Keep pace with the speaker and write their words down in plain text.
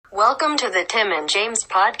Welcome to the Tim and James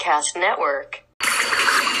Podcast Network.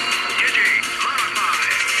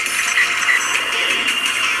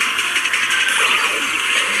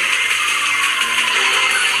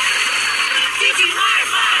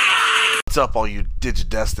 What's up, all you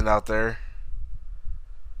Digidestined out there?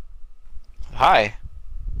 Hi.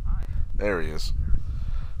 There he is.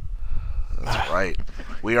 That's right.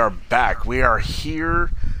 We are back. We are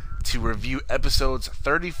here to review episodes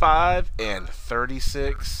 35 and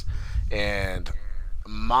 36. And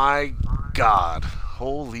my God,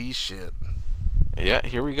 holy shit. Yeah,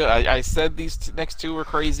 here we go. I said these next two were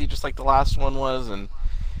crazy, just like the last one was, and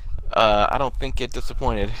I don't think it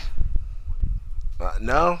disappointed.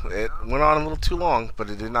 No, it went on a little too long, but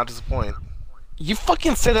it did not disappoint. You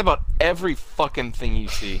fucking say that about every fucking thing you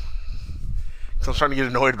see. So I'm starting to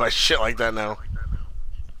get annoyed by shit like that now.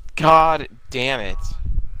 God damn it.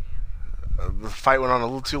 The fight went on a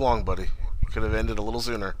little too long, buddy. You could have ended a little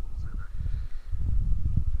sooner.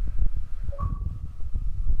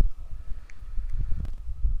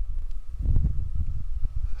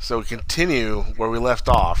 So we continue where we left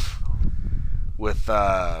off with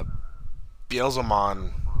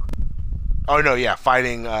Beelzemon. Oh no, yeah,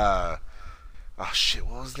 fighting oh shit,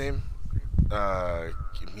 what was his name?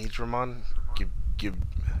 Midramon?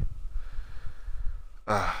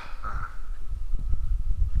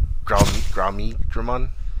 Graumidramon?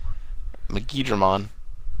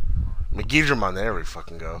 McGeedramon, there we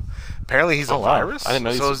fucking go. Apparently he's a virus? I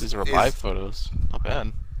didn't know these were live photos. Not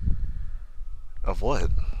bad. Of what?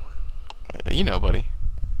 You know, buddy.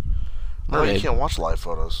 No, you can't watch live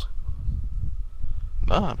photos.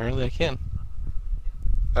 No, apparently I can.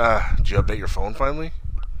 Did you update your phone finally?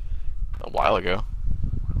 A while ago.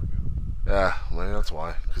 Yeah, maybe that's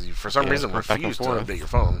why. Because you, for some reason, refused to update your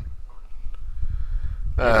phone.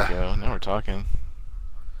 There we go. Now we're talking.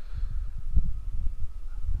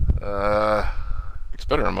 It's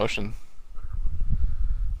better emotion.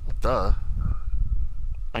 Duh.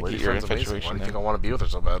 I get your infatuation. Why do you think I want to be with her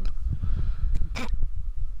so bad?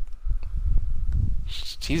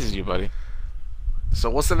 She teases you, buddy. So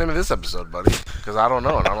what's the name of this episode, buddy? Because I don't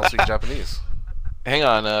know, and I don't speak Japanese. Hang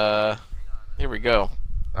on. Here we go.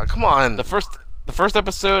 Come on. The first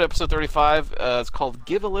episode, episode 35, is called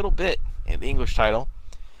 "Give a Little Bit" in the English title.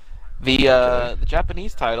 The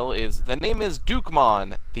Japanese title is "The name is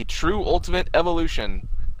Dukemon, the true ultimate evolution."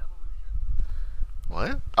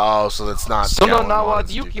 What? Oh, so that's not. Sono nawa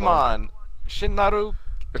Yukimon, Shinnaru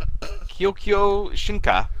Kyokyo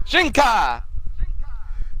Shinka. Shinka!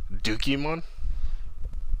 Dukemon?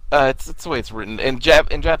 It's the way it's written. In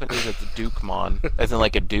Japanese, it's Dukemon, as in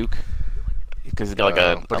like a duke, because he's got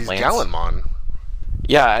like but a he's lance. Gallenmon.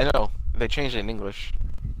 Yeah, I know. They changed it in English.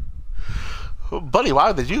 Buddy, why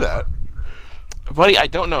would they do that? Buddy, I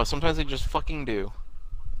don't know. Sometimes they just fucking do.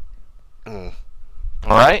 Mm.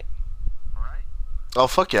 Alright? Oh,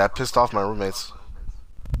 fuck yeah. I pissed off my roommates.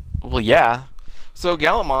 Well, yeah. So,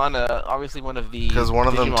 Gallimon, obviously one of the Because one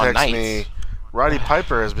of them Digimon texted Knights. me, Roddy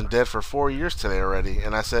Piper has been dead for 4 years today already.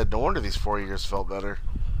 And I said, no wonder these 4 years felt better.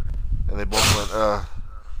 And they both went,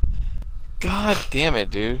 God damn it,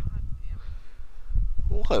 dude.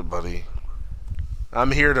 What, buddy?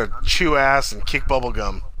 I'm here to chew ass and kick bubble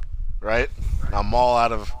gum, right? I'm all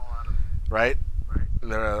out of, right?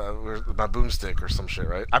 Where's my boomstick or some shit,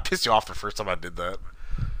 right? I pissed you off the first time I did that.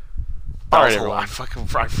 Alright, everyone. I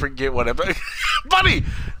forget what buddy!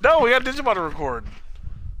 No, we got Digimon to record.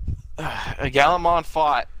 Gallimon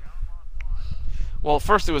fought. Well,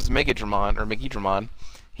 first it was Megidramon.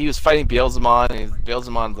 He was fighting Beelzemon, and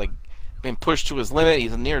Beelzemon's like being pushed to his limit.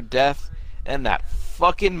 He's near death, and that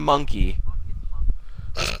fucking monkey.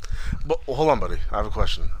 But hold on, buddy. I have a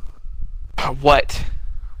question. What?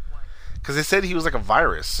 Because they said he was like a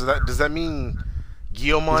virus. So does that mean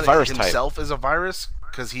Guillaumon himself is a virus?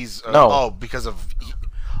 Because he's no. Because he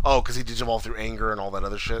digivolved through anger and all that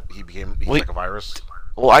other shit. He's like a virus.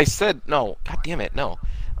 Well, I said no. God damn it, no.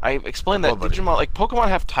 I explained that Digimon, like Pokemon,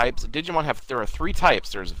 have types. Digimon there are 3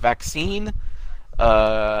 types. There's vaccine,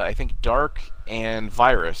 I think dark, and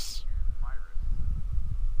virus.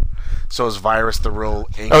 So is virus the real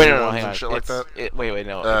angry ones and shit like that? Wait,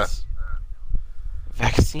 no. It's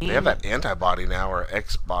vaccine. They have that antibody now, or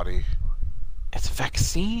X body. It's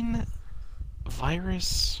vaccine,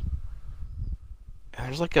 virus. And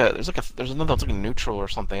there's another that's like a neutral or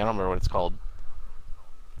something. I don't remember what it's called.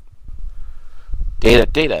 Data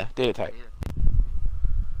type.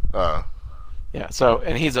 Yeah. So,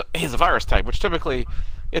 and he's a virus type, which typically,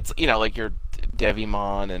 it's like your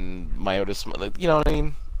Devimon and Myotis. Like, you know what I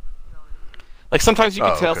mean? Like sometimes you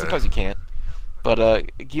can tell, sometimes you can't. But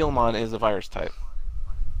Guilmon is a virus type.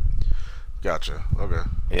 Gotcha. Okay.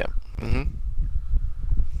 Yeah. Mm-hmm.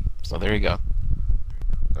 So there you go.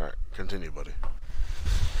 All right. Continue, buddy.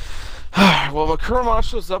 Well, when Kurama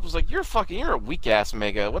shows up, was like, you're a weak ass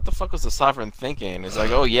Mega. What the fuck was the Sovereign thinking? It's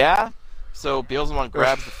like, oh yeah? So Beelzemon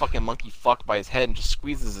grabs the fucking monkey fuck by his head and just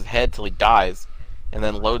squeezes his head till he dies, and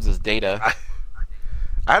then loads his data.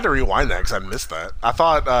 I had to rewind that because I missed that. I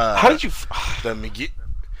thought. How did you? The Migi-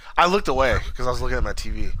 I looked away because I was looking at my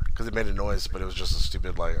TV because it made a noise, but it was just a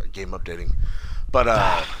stupid like game updating. But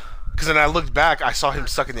because then I looked back, I saw him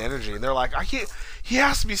sucking the energy, and they're like, "I can't. He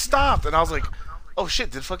has to be stopped." And I was like, "Oh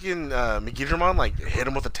shit! Did fucking Megidramon like hit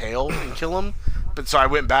him with a tail and kill him?" But so I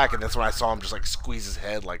went back, and that's when I saw him just like squeeze his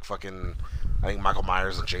head like fucking. I think Michael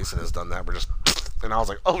Myers and Jason has done that. We're just, and I was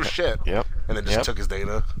like, "Oh shit!" Yep. And then just took his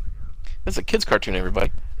data. It's a kids' cartoon,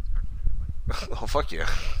 everybody. Oh fuck yeah!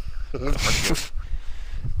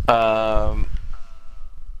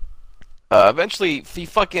 Eventually, he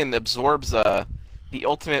fucking absorbs the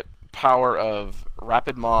ultimate power of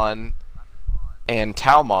Rapidmon and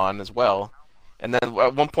Talmon as well. And then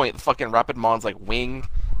at one point, fucking Rapidmon's like wing,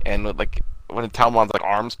 and like when Talmon's like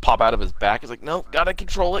arms pop out of his back, he's like, no, gotta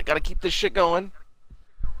control it, gotta keep this shit going.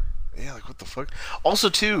 Yeah, like what the fuck? Also,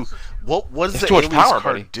 too, what does It's the too much aliens power,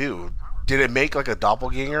 card buddy. do? Did it make like a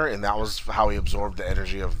doppelganger, and that was how he absorbed the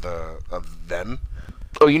energy of them?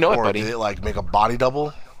 Oh, you know it, Or buddy. did it like make a body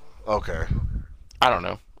double? Okay, I don't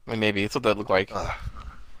know. I mean, maybe it's what that looked like.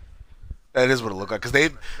 that is what it looked like.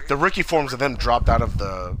 Because the Ricky forms of them dropped out of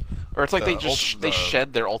the. Or it's like the they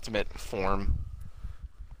shed their ultimate form.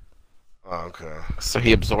 Oh, okay. So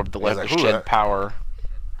he absorbed the He's left like, the "Ooh, shed that-" power.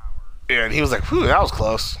 Yeah, and he was like, "Whew, that was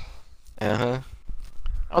close." Uh huh.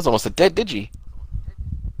 I was almost a dead Digi.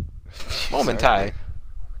 Momentai.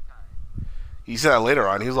 He said that later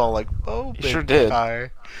on. He was all like, "Oh, He sure did.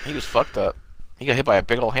 Hi. He was fucked up. He got hit by a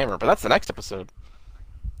big old hammer, but that's the next episode.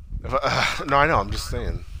 No, I know. I'm just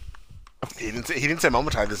saying. He didn't say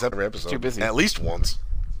Momentai this every episode. Too busy. At least once.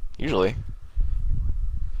 Usually.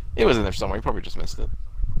 It was in there somewhere. You probably just missed it.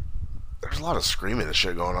 There's a lot of screaming and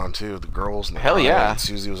shit going on too. The girls and the Hell crying, yeah. and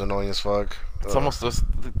Susie was annoying as fuck. It's almost this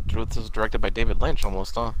was directed by David Lynch,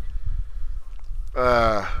 almost, huh?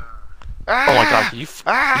 Oh Oh my god, can you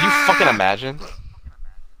fucking imagine?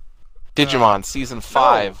 Digimon Season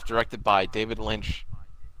 5, directed by David Lynch.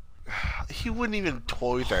 He wouldn't even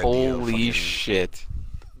toy with the idea of Holy fucking shit.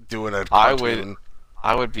 doing a I cartoon.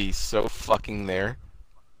 would be so fucking there.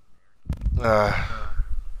 Uh,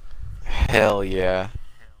 Hell yeah.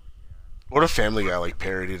 what if Family Guy like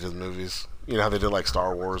parodied his movies? You know how they did like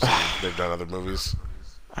Star Wars and they've done other movies?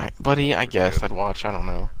 Buddy, I guess I'd watch, I don't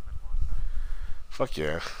know. Fuck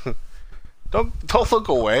yeah. Don't look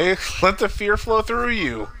away. Let the fear flow through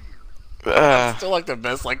you. Still like the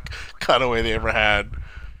best like cutaway they ever had.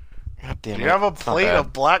 God damn it. Do you have a It's not plate bad.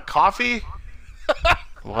 of black coffee?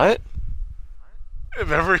 What?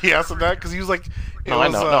 Remember he asked him that because he was like, No, I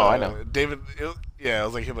know. No, I know. David, yeah, it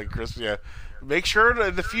was like him, like Chris. Yeah, make sure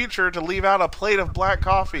in the future to leave out a plate of black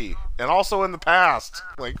coffee, and also in the past.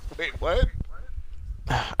 Like, wait, what?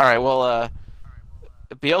 Alright, well,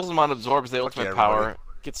 Beelzemon absorbs the ultimate yeah, power, everybody.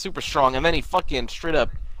 gets super strong, and then he fucking straight up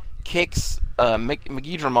kicks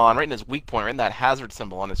Megidramon right in his weak point, right in that hazard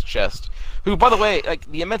symbol on his chest. Who, by the way, like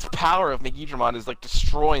the immense power of Megidramon is like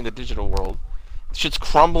destroying the digital world. Shit's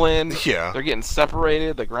crumbling. Yeah. They're getting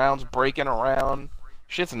separated. The ground's breaking around.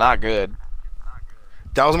 Shit's not good.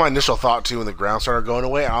 That was my initial thought too when the ground started going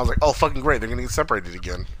away. And I was like, oh, fucking great, they're gonna get separated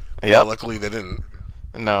again. Yep. Luckily they didn't.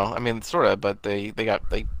 No, I mean sort of, but they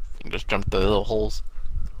just jumped the little holes.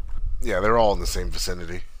 Yeah, they're all in the same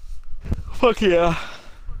vicinity. Fuck yeah.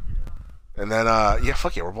 And then, yeah,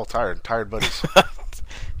 fuck yeah, we're both tired. Tired buddies.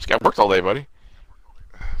 Just got worked all day, buddy.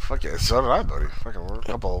 Fuck yeah, so did I, buddy. Fucking work.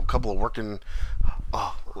 Couple of working.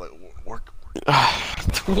 Oh, like, work.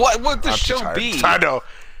 What would the I'm too show tired. be? I know.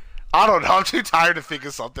 I don't know. I'm too tired to think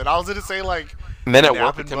of something. I was gonna say like Men at work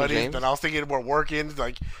napping with Tim and buddies, James? then I was thinking we're working.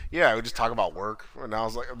 Like, yeah, we just talk about work. And I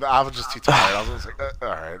was like, I was just too tired. I was like, all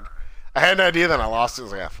right. I had an idea, then I lost it. I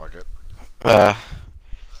was like, ah, fuck it.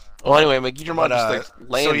 Well, anyway, Megidramon But, just like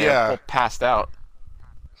laying so, there, yeah. all passed out.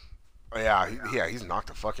 Yeah, he's knocked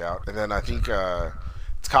the fuck out. And then I think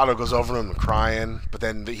Tsukato goes over to him and crying, but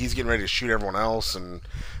then he's getting ready to shoot everyone else, and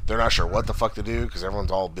they're not sure what the fuck to do because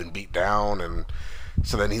everyone's all been beat down. And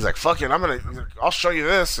so then he's like, "Fuck it, I'll show you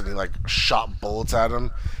this," and he like shot bullets at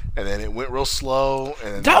him, and then it went real slow,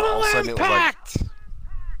 and then all of a sudden impact! it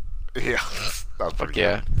was like, yeah, that was Fuck pretty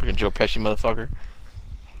yeah, freaking Joe Pesci motherfucker.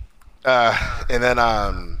 good. And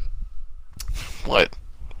then What?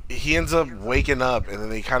 he ends up waking up, and then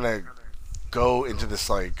they kind of go into this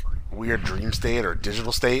like weird dream state or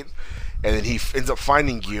digital state, and then he ends up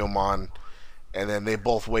finding Guillemon, And then they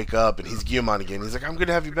both wake up, and he's Guilmon again. He's like, "I'm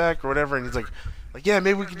gonna have you back," or whatever. And he's like, "Yeah,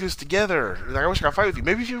 maybe we can do this together." He's like, "I wish I could fight with you.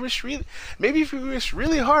 Maybe if you wish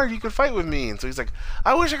really hard, you could fight with me." And so he's like,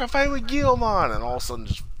 "I wish I could fight with Guilmon." And all of a sudden,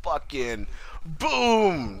 just fucking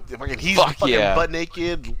boom! He's butt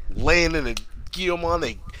naked, laying in a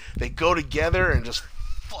Guilmon. They go together and just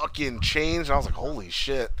fucking change. And I was like, "Holy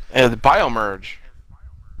shit!" And the biomerge.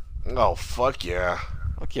 Oh fuck yeah!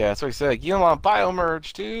 Fuck yeah! That's what he said. Guilmon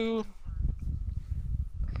biomerge too.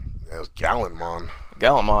 It was Gallantmon.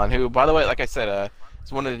 Gallantmon, who, by the way, like I said,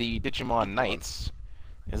 is one of the Digimon Knights.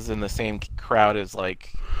 Is in the same crowd as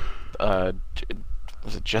like, was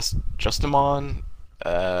it Justimon,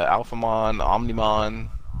 Alphamon,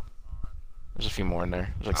 Omnimon? There's a few more in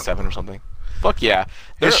there. There's like 7 or something. Fuck yeah!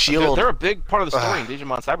 They're a big part of the story in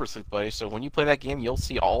Digimon Cyber Sleuth, buddy. So when you play that game, you'll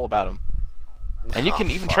see all about them, and you can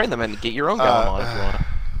even train them and get your own Gallantmon if you want.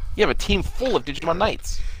 You have a team full of Digimon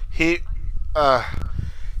Knights.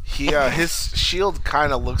 His shield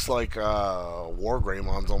kind of looks like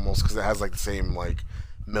Wargreymon's almost, because it has like the same like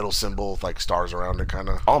middle symbol with like stars around it, kind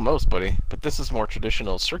of. Almost, buddy. But this is more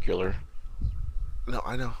traditional, circular. No,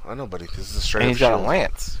 I know, buddy. This is a straight. And up he's got shield. a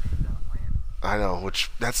lance. I know,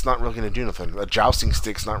 which that's not really going to do nothing. A jousting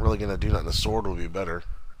stick's not really going to do nothing. A sword will be better.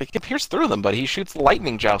 It can pierce through them, but he shoots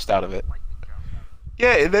lightning joust out of it.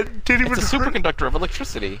 Yeah, and that didn't even. It's a superconductor of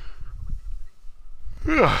electricity.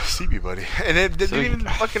 CB, buddy. And it didn't even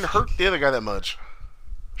fucking hurt the other guy that much.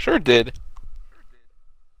 Sure did.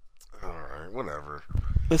 Alright, whatever.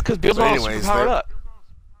 It's because Beelzebub is super powered up.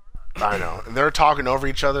 I know. And they're talking over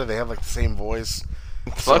each other. They have like the same voice.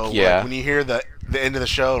 Fuck yeah. Like, when you hear the end of the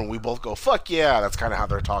show and we both go, "Fuck yeah," that's kind of how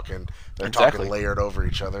they're talking. They're talking layered over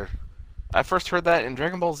each other. I first heard that in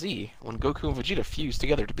Dragon Ball Z, when Goku and Vegeta fused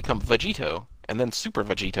together to become Vegito, and then Super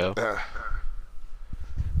Vegito.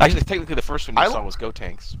 Actually, technically, the first one you saw was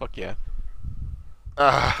Gotenks. Fuck yeah.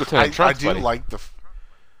 I do like the.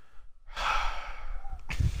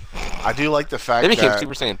 I do like the fact they became that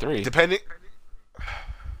Super Saiyan 3. Depending.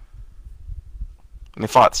 And they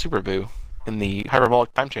fought Super Buu in the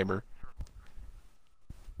hyperbolic time chamber.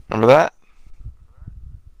 Remember that?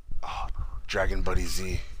 Oh, Dragon Buddy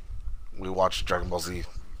Z. We watched Dragon Ball Z.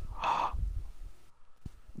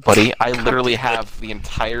 Buddy, I literally have the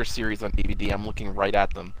entire series on DVD. I'm looking right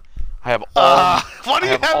at them. I have all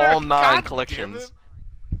 9 collections.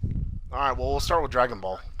 Alright, well, we'll start with Dragon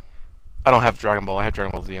Ball. I don't have Dragon Ball. I have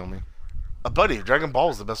Dragon Ball Z only. Buddy, Dragon Ball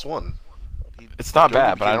is the best one. It's not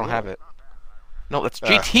bad, but I don't have it. No, that's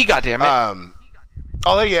GT, goddammit.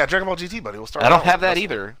 Oh, yeah, Dragon Ball GT, buddy. We'll start. I don't have that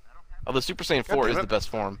either. Although Super Saiyan 4 is the best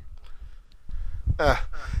form.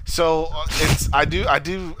 So I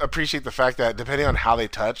do appreciate the fact that depending on how they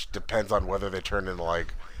touch depends on whether they turn into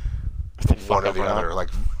like one or the other, like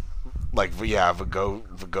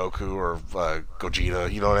Goku or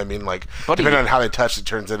Gogeta. You know what I mean? Like, depending on how they touch, it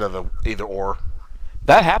turns into the either or.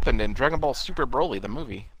 That happened in Dragon Ball Super Broly, the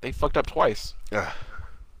movie. They fucked up twice. Yeah.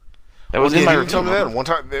 That was in my review. Tell me that one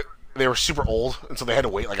time they were super old, and so they had to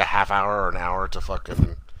wait like a half hour or an hour to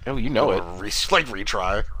fucking. Oh, you know it.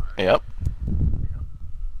 Retry. Yep.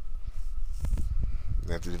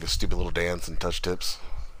 They have to do the stupid little dance and touch tips.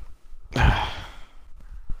 Alright,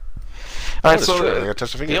 so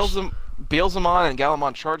Beelzemon and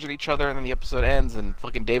Gallantmon charge at each other, and then the episode ends, and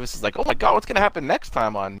fucking Davis is like, "Oh my god, what's gonna happen next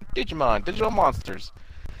time on Digimon, Digital Monsters?"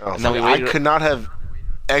 Oh, and then I could not have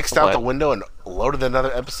X'd out the window and loaded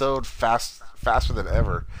another episode faster than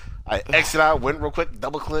ever. I X'd it out, went real quick,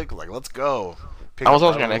 double click, like, let's go. I was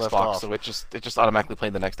watching on Xbox, so it just automatically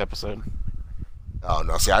played the next episode. Oh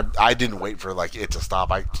no! See, I didn't wait for like it to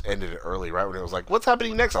stop. I ended it early, right when it was like, "What's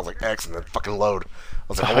happening next?" I was like, "X," and then fucking load. I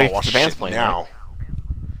was like, "I want to watch this shit now." Right?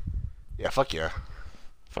 Yeah, fuck yeah.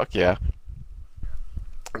 Fuck yeah.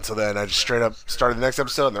 And so then I just straight up started the next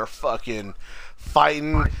episode, and they're fucking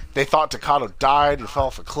fighting. They thought Takato died and fell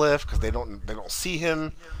off a cliff because they don't see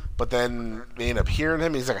him, but then they end up hearing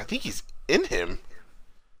him. He's like, "I think he's in him."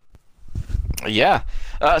 Yeah.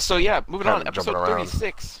 Moving on. Episode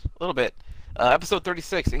 36. A little bit. Episode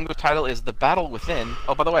 36, English title is The Battle Within.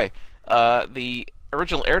 Oh, by the way, the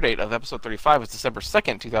original air date of episode 35 was December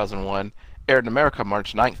 2nd, 2001. Aired in America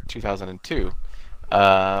March 9th, 2002.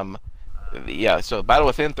 So Battle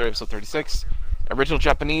Within, episode 36. Original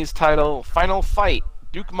Japanese title, Final Fight,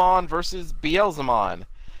 Dukemon versus Beelzemon.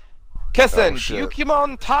 Kessen,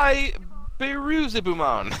 Dukemon Tai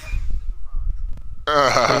Beruzebumon.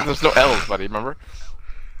 There's no L's, buddy, remember?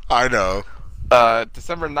 I know.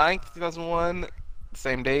 December 9th, 2001,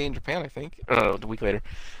 same day in Japan, I think. No, a week later.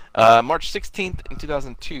 March 16th in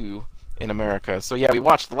 2002 in America. So yeah, we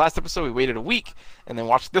watched the last episode, we waited a week, and then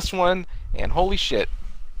watched this one, and holy shit.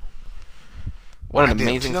 What an Goddamn,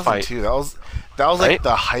 amazing fight. 2002. That was Right? like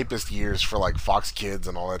the hypest years for like Fox Kids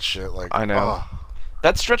and all that shit. Like I know.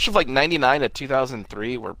 That stretch of like 99 to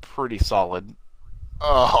 2003 were pretty solid.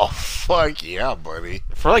 Oh fuck yeah, buddy.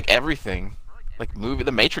 For like everything. Like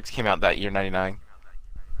The Matrix came out that year, 99.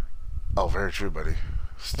 Oh, very true, buddy.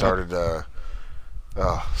 Started the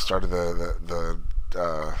I don't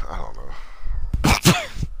know.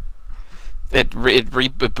 It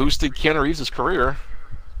boosted Keanu Reeves' career.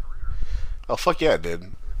 Oh fuck yeah, it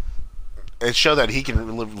did. It showed that he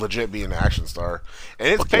can legit be an action star, and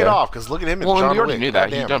it's Fuck paid yeah. off because look at him in Well, John we already Wick. knew that.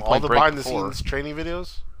 He'd Goddamn, done all Point the Break behind the before. scenes training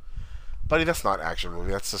videos. Buddy, that's not action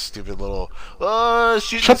movie. That's a stupid little. Oh,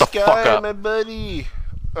 shoot Shut this the guy, fuck up. my buddy.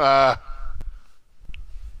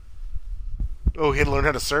 Oh, he had to learn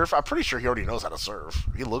how to surf. I'm pretty sure he already knows how to surf.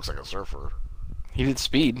 He looks like a surfer. He did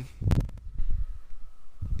Speed.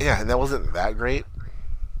 Yeah, and that wasn't that great.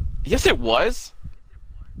 Yes, it was.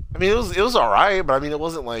 I mean, it was all right, but I mean, it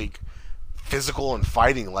wasn't like physical and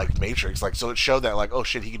fighting like Matrix. Like, so it showed that like, oh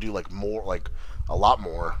shit, he could do like more, like a lot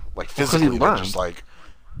more, like 'cause he physically than learned. just like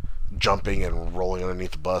jumping and rolling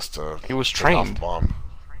underneath the bus to. He was take off trained. a bomb.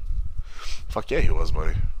 Fuck yeah, he was,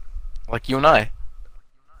 buddy. Like you and I.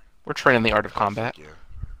 We're training the art of combat. Yeah.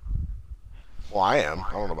 Well, I am.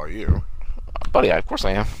 I don't know about you. Buddy, of course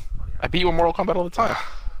I am. I beat you in Mortal Kombat all the time.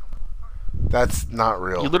 That's not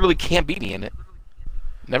real. You literally can't beat me in it.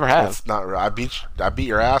 Never have. That's not real. I beat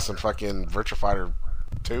your ass in fucking Virtua Fighter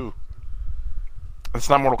 2. It's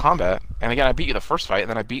not Mortal Kombat. And again, I beat you the first fight, and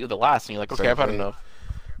then I beat you the last, and you're like, okay, Same I've had thing. enough.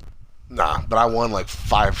 Nah, but I won like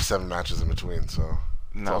 5-7 matches in between, so And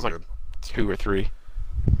it's that all was like good. 2 or 3.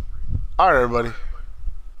 All right, everybody.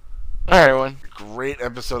 All right, everyone. Great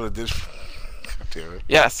episode of Digital. God damn it.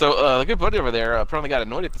 Yeah, so the good buddy over there apparently got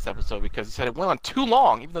annoyed at this episode because he said it went on too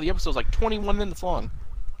long, even though the episode was like 21 minutes long.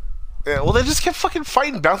 Yeah, well, they just kept fucking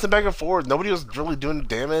fighting, bouncing back and forth. Nobody was really doing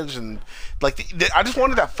damage, and like, I just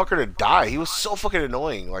wanted that fucker to die. He was so fucking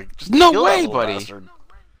annoying. Like, just No kill way, that little buddy. bastard.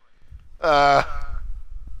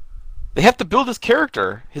 They have to build his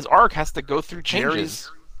character. His arc has to go through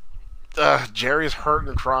changes. Jerry's hurting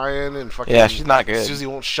and crying, and fucking Yeah, she's not good. Susie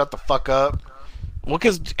won't shut the fuck up. Well,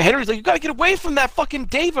 because Henry's like, you gotta get away from that fucking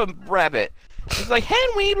Dava rabbit. He's like,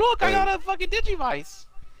 Henry, look, I got a fucking Digivice.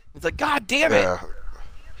 He's like, God damn it, Yeah.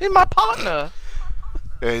 he's my partner.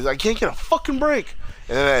 Yeah, he's like, I can't get a fucking break.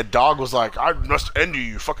 And then that dog was like, I must end you,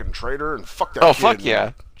 you fucking traitor, and fuck that Oh, kid. fuck yeah.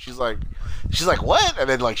 And she's like, what? And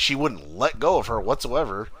then like she wouldn't let go of her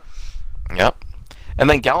whatsoever. Yep. And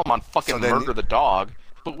then Galamon fucking So then- murdered the dog,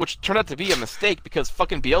 but which turned out to be a mistake because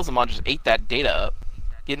fucking Beelzemon just ate that data up,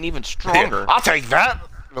 getting even stronger. I'll take that.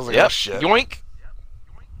 I was like, oh Yep. shit. Yoink.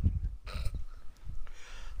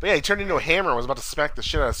 But yeah, he turned into a hammer and was about to smack the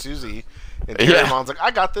shit out of Susie. And Yeah. Mon's like, I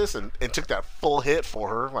got this, and took that full hit for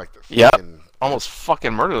her. Like, the Yep. fucking, Almost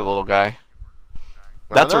fucking murdered the little guy.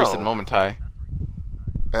 I That's where he know. said Momentai.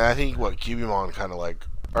 And I think what Cubimon kind of like,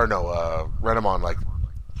 or no, Renamon like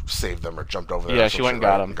saved them or jumped over there. Yeah, or she some went and shit,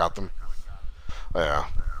 got right? him. Got them. Oh, yeah.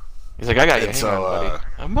 He's like, I got you. And Hang so, on, buddy.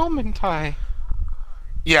 A Momentai.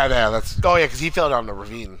 Yeah, that's. Oh yeah, because he fell down the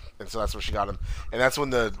ravine, and so that's where she got him. And that's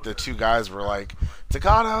when the two guys were like,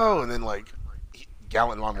 Takato, and then like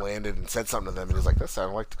Gallantmon landed and said something to them, and he's like, that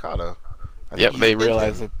sounded like Takato. I think Yep, he's they thinking.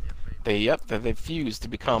 realized that they fused to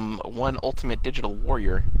become one ultimate digital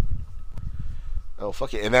warrior. Oh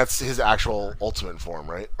fuck it, and that's his actual ultimate form,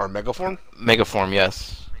 right? Or mega form? Megaform,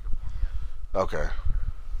 yes. Okay.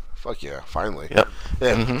 Fuck yeah, finally. Yep.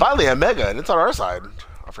 Yeah, Mhm. finally a mega, and it's on our side.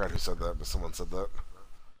 I forgot who said that, but someone said that.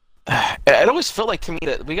 It always felt like to me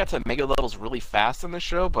that we got to mega levels really fast in this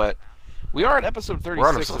show, but we are at episode 36 We're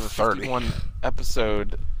on episode of a 30. 51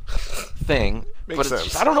 episode thing. Makes but it's sense.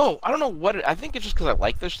 just, I don't know what I think it's just because I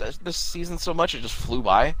like this season so much, it just flew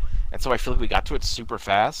by, and so I feel like we got to it super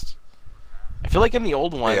fast. I feel like in the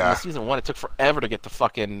old one, Yeah. in season 1, it took forever to get to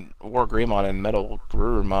fucking War Greymon and Metal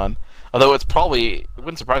Garurumon. Although it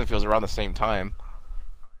wouldn't surprise me if it was around the same time.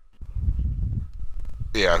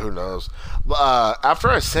 Yeah, who knows? After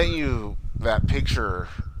I sent you that picture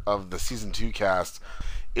of the season 2 cast,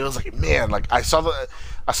 it was like, man, like I saw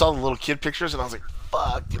the little kid pictures, and I was like,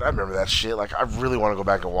 fuck, dude, I remember that shit. Like, I really want to go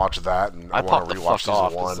back and watch that, and I I want popped to the rewatch fuck off.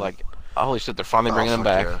 season 1. It's like, holy shit, they're finally Oh, bringing them fuck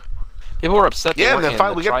back. yeah. People were upset they Yeah, and weren't then in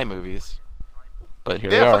finally the we get- Try movies. But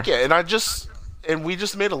here Yeah, they are. fuck yeah, and we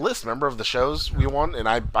just made a list, remember, of the shows we want, and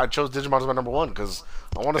I chose Digimon as my number 1 because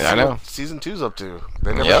I want to Yeah, I see know. what season 2's up to.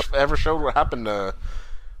 They never Yep. ever showed what happened to.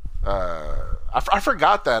 I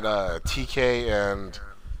forgot that TK and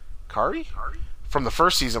Kari from the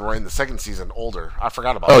first season were in the second season older. I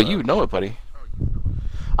forgot about Oh, that. you know it, buddy.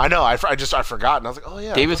 I know. I forgot, and I was like, oh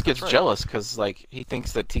yeah. Davis that's gets right. jealous because like he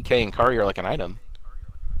thinks that TK and Kari are like an item.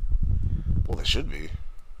 Well, they should be.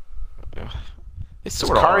 They Because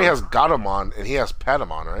sort of Kari are. has Gatomon, and he has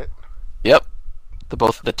Patamon, right? Yep.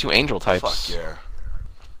 The two angel types. Fuck yeah.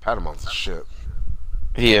 Patamon's the shit.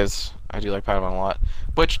 He is. I do like Patamon a lot.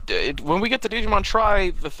 But when we get to Digimon Try,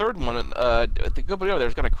 the third one, the good buddy over there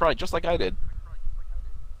is gonna cry just like I did.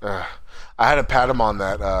 I had a Patamon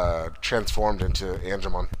that transformed into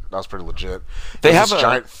Angemon. That was pretty legit. They It was have this a-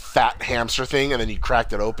 giant fat hamster thing, and then you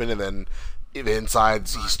cracked it open, and then the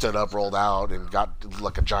insides he stood up, rolled out, and got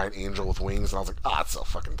like a giant angel with wings. And I was like, ah, it's so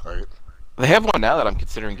fucking tight. They have one now that I'm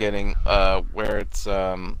considering getting, where it's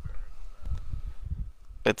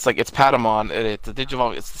Patamon. It's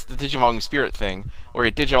the Digivolving Spirit thing, where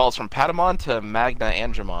it digivolves from Patamon to Magna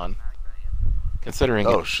Angemon. Considering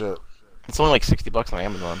Oh it, shit. it's only like $60 on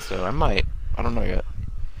Amazon, so I might. I don't know yet.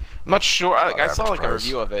 I'm not sure. I Average saw like a price.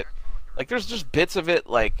 review of it. Like, there's just bits of it.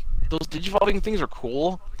 Like those digivolving things are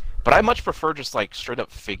cool, but I much prefer just like straight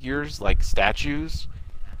up figures, like statues.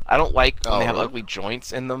 I don't like when Oh, they have really? ugly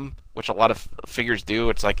joints in them, which a lot of figures do.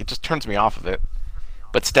 It's like it just turns me off of it.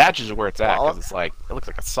 But statues are where it's at Well, because it's like it looks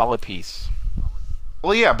like a solid piece.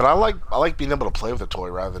 Well, yeah, but I like being able to play with a toy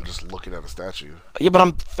rather than just looking at a statue. Yeah, but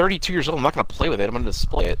I'm 32 years old. I'm not gonna play with it. I'm gonna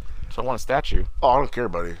display it. So I want a statue. Oh, I don't care,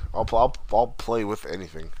 buddy. I'll play with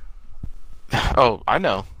anything. Oh, I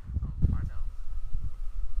know.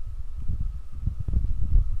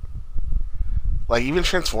 Like even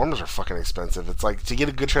Transformers are fucking expensive. It's like to get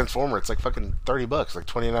a good Transformer, it's like fucking $30, like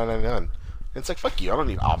 $29.99. It's like fuck you. I don't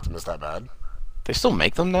need Optimus that bad. They still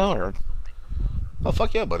make them now, or Oh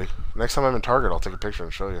fuck yeah, buddy. Next time I'm in Target, I'll take a picture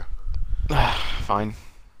and show you. fine.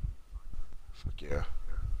 Fuck yeah.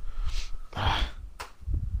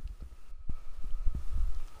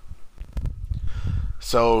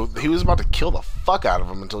 So he was about to kill the fuck out of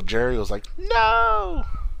him until Jerry was like, "No."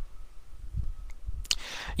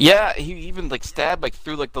 Yeah, he even like stabbed like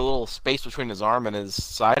through like the little space between his arm and his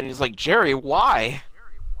side, and he's like, Jerry, why?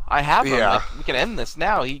 I have him. Yeah. Like, we can end this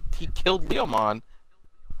now. He killed Leomon.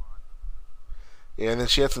 Yeah, and then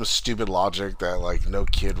she had some stupid logic that like no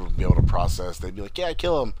kid would be able to process. They'd be like, "Yeah,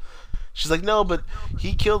 kill him." She's like, "No, but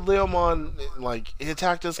he killed Leomon. Like he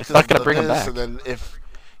attacked us It's because not gonna of bring him this, back. and then if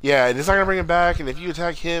yeah, it's not gonna bring him back. And if you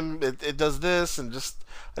attack him, it does this, and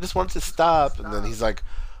I just want it to stop." And then he's like,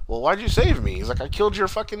 "Well, why'd you save me?" He's like, "I killed your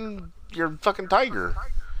fucking tiger."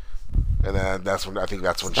 And then that's when It's she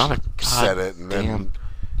not a said it, and then goddamn-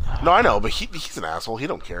 no, I know, but he's an asshole. He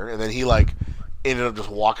don't care. And then he like ended up just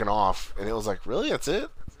walking off, and it was like, really, that's it?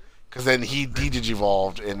 Because then he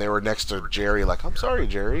de-digivolved, and they were next to Jerry, like, "I'm sorry,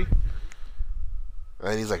 Jerry." And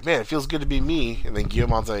then he's like, "Man, it feels good to be me." And then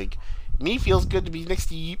Guillemon's like, "Me feels good to be next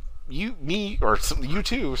to me, or something, you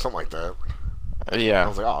too," or something like that. I Yeah.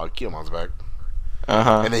 was like, "Oh, Guillemon's back."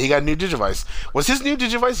 Uh-huh. And then he got a new Digivice. Was his new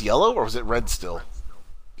Digivice yellow, or was it red still?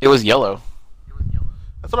 It was yellow.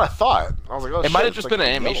 That's what I thought. I was like, "Oh, It might shit, have it's just like been an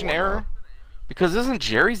the yellow animation one error. now." Because isn't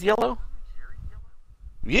Jerry's yellow?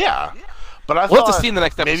 Yeah, but I We'll thought have to see in the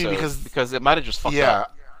next episode. maybe because it might have just fucked yeah,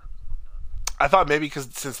 up. I thought maybe because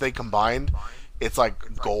since they combined, it's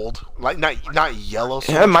like gold, like not yellow.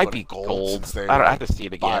 So Yeah, it much, might but be gold. gold. Since they I don't have to see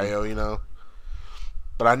it again. bio, you know.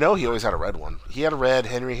 But I know he always had a red one. He had a red.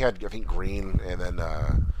 Henry had, I think, green, and then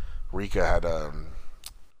Rika had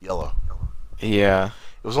yellow. Yeah.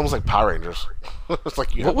 It was almost like Power Rangers. It's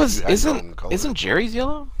like you What was you had your own color. isn't Jerry's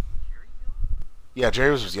yellow? Yeah,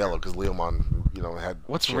 Jerry's was yellow because Leomon, had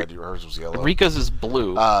What's she had, hers was yellow. Rika's is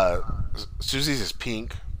blue. Susie's is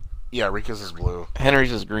pink. Yeah, Rika's is blue.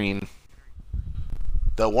 Henry's is green.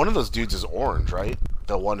 The one of those dudes is orange, right?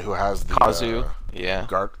 The one who has the Kazu. Yeah.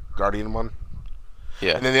 Guardian one.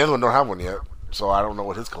 Yeah. And then the other one don't have one yet, so I don't know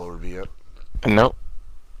what his color would be yet. Nope.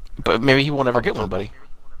 But maybe he won't ever get one, buddy.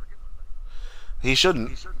 He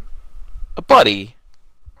shouldn't. A buddy.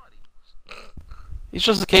 He's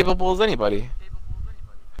just as capable as anybody.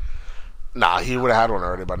 Nah, he would have had one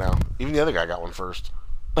already by now. Even the other guy got one first.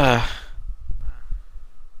 Uh,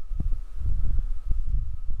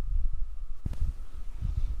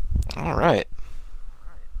 all right.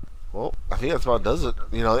 Well, I think that's about does it.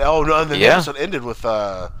 Oh no, and then the Yeah. episode ended with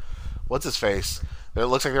what's his face? It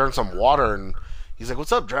looks like they're in some water, and he's like,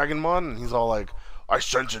 "What's up, Dragonmon?" And he's all like, "I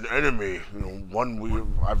sense an enemy.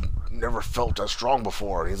 One I've never felt as strong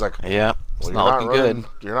before." And he's like, Yeah. It's "Well, not looking running, good.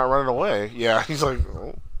 You're not running away." Yeah, he's like,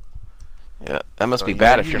 "Oh, Yeah. That must be you-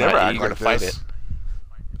 bad if you you're never not act eager like to fight this." it.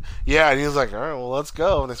 Yeah, and he was like, "All right, well, let's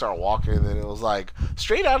go." And they start walking, and it was like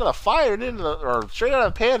straight out of the fire and or straight out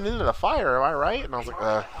of the pan and into the fire. Am I right? And I was like,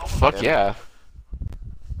 Fuck yeah.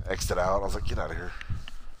 yeah. X'd it out. I was like, "Get out of here."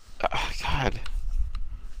 God.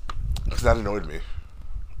 Because that annoyed me.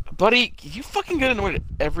 Buddy, you fucking get annoyed at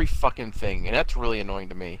every fucking thing, and that's really annoying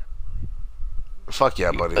to me. Fuck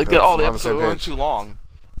yeah, buddy. Like, That's oh, the on same episode went page. too long.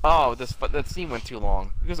 Oh, that scene went too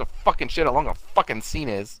long. Who gives a fucking shit how long a fucking scene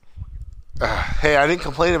is? Hey, I didn't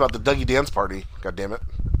complain about the Dougie dance party. God damn it.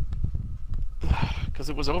 Because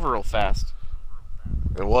it was over real fast.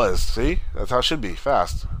 It was. See? That's how it should be.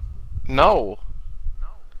 Fast. No.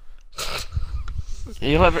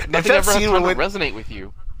 You'll have nothing that ever have scene time to went- resonate with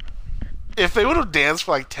you. If they would have danced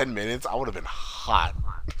for like 10 minutes, I would have been hot.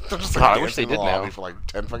 They're just God, I wish dancing they in the did now. lobby for like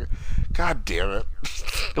 10 fucking... God damn it.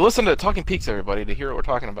 Go listen to Talking Peaks, everybody, to hear what we're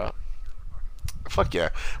talking about. Fuck yeah.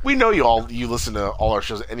 We know you listen to all our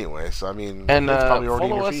shows anyway, so I mean, And it's probably already in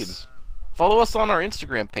follow your us. feed. Follow us on our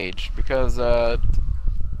Instagram page because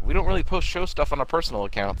we don't really post show stuff on our personal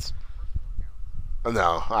accounts.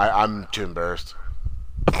 No, I'm too embarrassed.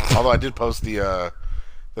 Although I did post the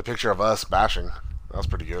picture of us bashing. That was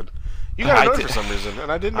pretty good. You got I annoyed did- for some reason,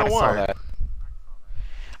 and I didn't know I why. saw that.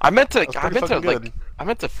 I meant to That's pretty fucking good. I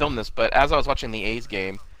meant to film this, but as I was watching the A's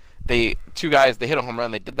game, two guys hit a home run,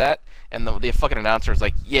 they did that, and the fucking announcer was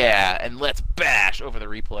like, "Yeah, and let's bash" over the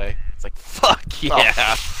replay. It's like, fuck yeah.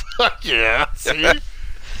 Oh, fuck yeah. See?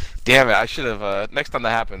 Damn it, I should have next time that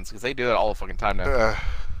happens, because they do that all the fucking time now.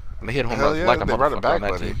 And they hit home hell runs yeah, like a they brought it motherfucker back, on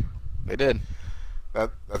that buddy. team. They did.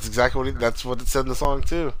 That's exactly that's what it said in the song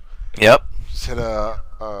too. Yep. Just hit a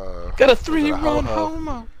Got a was it 3-run ho-ho?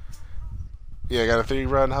 homer. Yeah, got a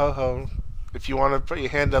 3-run ho-ho. If you want to put your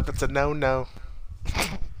hand up, it's a no-no.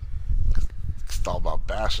 It's all about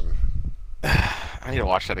bashing. I need to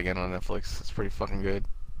watch that again on Netflix. It's pretty fucking good.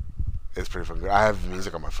 It's pretty fucking good. I have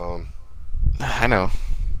music on my phone, I know.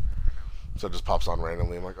 so it just pops on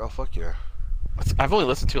randomly. I'm like, oh, fuck yeah. I've only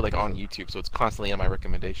listened to it like on YouTube, so it's constantly in my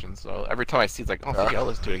recommendations. So every time I see, it's like, oh, fuck yeah, I'll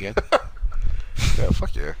listen to it again. Yeah,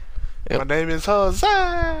 fuck yeah. Yep. My name is Jose!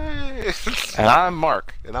 And I'm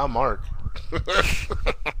Mark. And I'm Mark.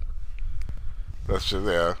 That's just,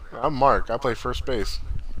 yeah. I'm Mark. I play first base.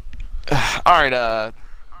 All right.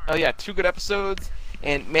 Oh yeah, 2 good episodes,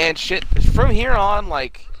 and man, shit. From here on,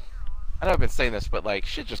 like, I know I've been saying this, but like,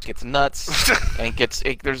 shit just gets nuts, and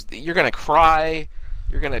you're gonna cry,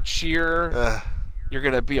 you're gonna cheer, you're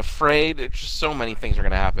gonna be afraid. It's just so many things are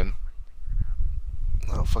gonna happen.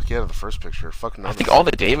 Oh, fuck yeah, the first picture. Fuck no. I think all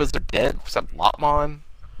the Devas are dead except Lotmon.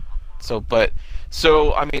 So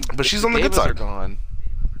I mean, But if she's on the good Devas side. are gone.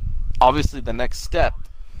 Obviously, the next step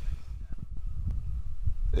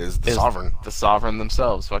Is the is Sovereign. the Sovereign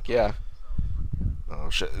themselves. Fuck yeah. Oh,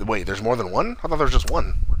 shit. Wait, there's more than one? I thought there was just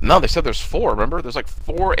one. No, they said there's 4. Remember, there's like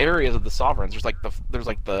 4 areas of the Sovereigns. There's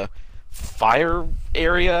like the fire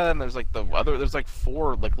area, and there's like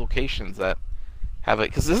 4 like locations that have it.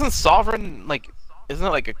 Because isn't Sovereign isn't it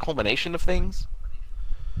like a culmination of things?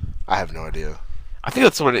 I have no idea. I think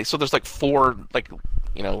that's what it is. So there's like 4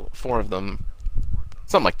 4 of them,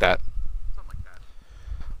 something like that.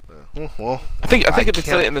 Well, I think I it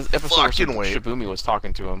said it in this episode where fucking wait. Shibumi was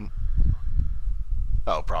talking to him.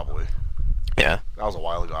 oh, probably. Yeah. That was a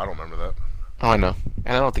while ago. I don't remember that. Oh, I know.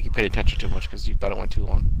 And I don't think you paid attention too much because you thought it went too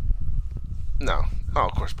long. No. Oh,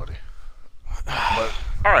 of course, buddy. But,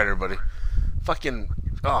 alright, everybody. Fucking,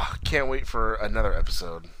 can't wait for another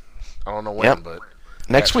episode. I don't know when, Yep. but...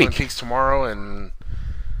 Next Twin week. Peaks tomorrow, and...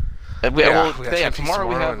 And we got Twin Peaks tomorrow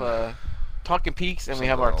we have tomorrow Talking Peaks, and we something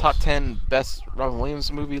have our else. top 10 best Robin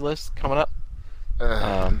Williams movie list coming up.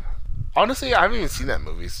 Honestly, I haven't even seen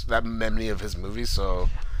that many of his movies, so...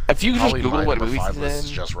 If you just Probably Google my what number movies 5 he's list is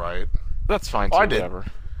in, just right. that's fine too. Oh, I did. Whatever.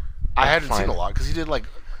 I That's hadn't seen fine. a lot, because he did, like...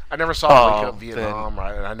 I never saw Oh, Wake Up Vietnam,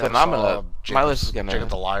 right? And I never then I'm saw gonna- Jacob, my list is gonna- Jacob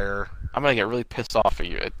the Liar. I'm gonna get really pissed off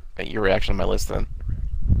at your reaction to my list then.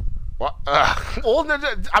 What? Well,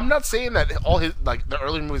 I'm not saying that all his the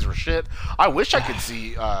early movies were shit. I wish I could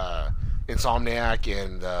see Insomniac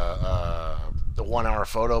and the 1 Hour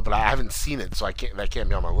Photo, but I haven't seen it, so that can't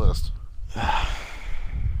be on my list. All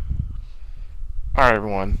right,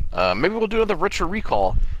 everyone. Maybe we'll do another Richard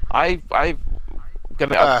Recall. I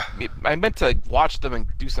meant to watch them and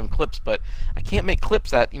do some clips, but I can't make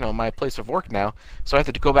clips at my place of work now, so I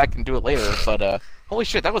have to go back and do it later. But holy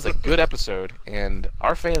shit, that was a good episode, and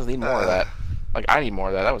our fans need more of that. Like, I need more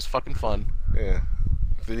of that. That was fucking fun. Yeah,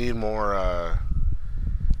 they need more.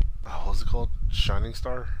 What was it called? Shining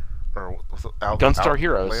Star, or what's it? Gunstar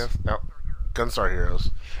Heroes. Gunstar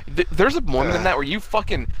Heroes. There's a moment in that where you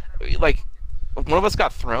fucking one of us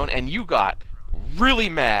got thrown, and you got really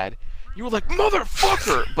mad. You were like,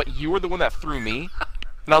 motherfucker! But you were the one that threw me.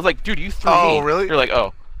 And I was like, dude, you threw me. Oh, really? You're like,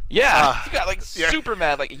 oh. Yeah. You got yeah. super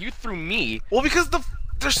mad. Like, you threw me. Well, because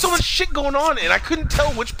there's so much shit going on, and I couldn't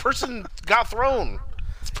tell which person got thrown.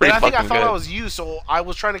 pretty I think I fucking thought good. I was you, so I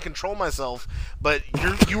was trying to control myself, but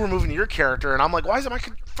you were moving your character, and I'm like, why isn't my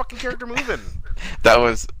fucking character moving? That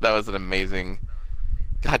was an amazing.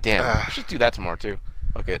 God damn, Ah. we should do that tomorrow too.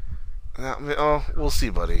 Okay. Oh, we'll see,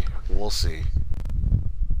 buddy. We'll see.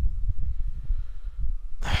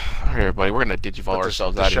 All right, everybody, we're gonna digivolve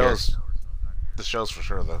ourselves out of here. The show's for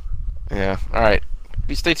sure, though. Yeah. All right.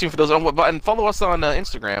 Be stay tuned for those. And follow us on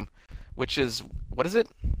Instagram, which is what is it?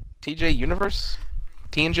 TJ Universe.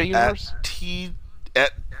 TNJ Universe.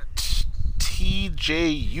 At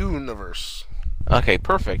TJ Universe. Okay,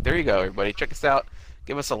 perfect. There you go, everybody. Check us out.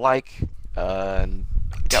 Give us a like. And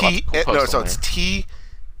got lots of cool posts on it's there. T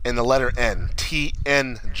and the letter N.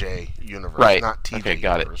 TNJ Universe. Right. Not TJ Okay,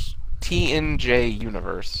 got it. Universe. TNJ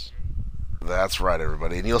Universe. That's right,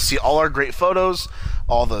 everybody. And you'll see all our great photos,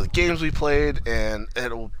 all the games we played, and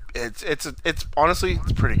it's honestly,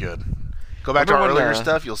 it's pretty good. Go back to our Remember when, earlier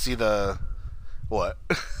stuff, you'll see the... What?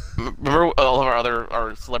 Remember all of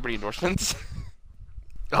our celebrity endorsements?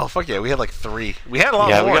 Oh, fuck yeah, we had like 3. We had a lot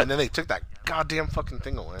Yeah, we more, got- and then they took that goddamn fucking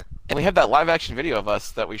thing away. And we have that live action video of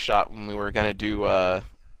us that we shot when we were gonna do. I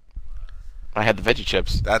had the veggie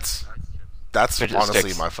chips. That's Fidget honestly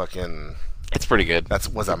sticks. my fucking... It's pretty good.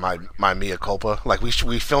 Was that my mea culpa? Like, we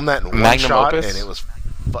filmed that in one Magnum shot, opus? and it was...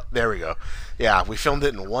 there we go. Yeah, we filmed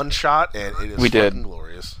it in one shot, and it is We did. fucking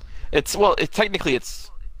glorious. It's technically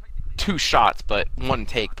it's 2 shots, but 1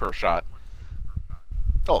 take per shot.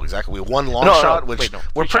 Oh, exactly. We had one long No, no, shot, which wait, no,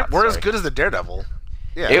 we're 3 shots, we're as sorry. good as the Daredevil.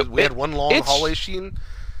 Yeah, we had one long it's- hallway scene,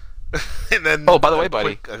 and then Oh, by the way,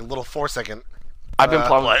 buddy. a little 4-second. I've been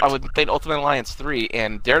playing. what? I was playing Ultimate Alliance 3,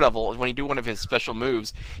 and Daredevil, when he do one of his special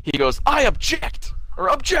moves, he goes, "I object" or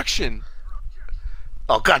 "objection."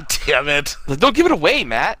 Oh, god damn it! Like, don't give it away,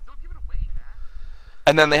 Matt.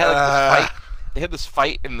 And then they had like, this Uh. fight. They had this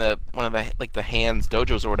fight in one of the hands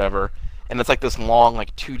dojos or whatever, and it's like this long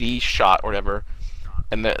 2D shot or whatever.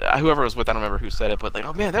 And whoever was with, I don't remember who said it, but like,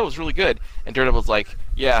 oh man, that was really good. And Daredevil's like,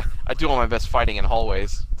 yeah, I do all my best fighting in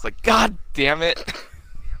hallways. It's like, god damn it.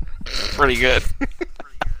 Pretty good.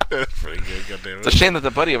 That's pretty good. God damn it! It's a shame that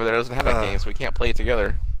the buddy over there doesn't have that game, so we can't play it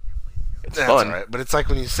together. It's That's fun. alright, but it's like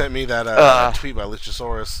when you sent me that tweet by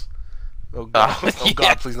Luchasaurus. Oh god! Oh god!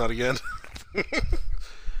 yeah. Please not again.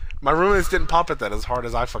 My roommates didn't pop at that as hard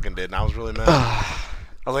as I fucking did, and I was really mad.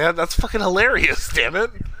 I was like, that's fucking hilarious, damn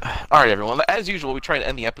it! All right, everyone. As usual, we try to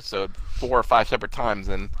end the episode 4 or 5 separate times,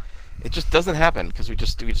 and it just doesn't happen because we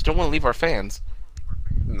just don't want to leave our fans.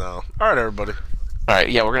 No. Alright, everybody. All right,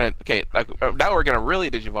 yeah, now we're gonna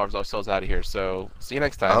really digivolve ourselves out of here. So see you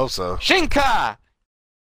next time. I hope so. Shinka.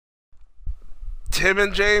 Tim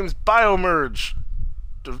and James Biomerge.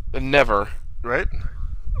 Never, Right?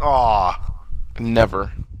 Aw.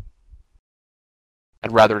 never.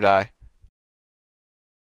 I'd rather die.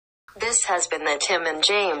 This has been the Tim and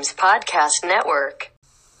James Podcast Network.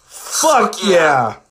 Fuck yeah!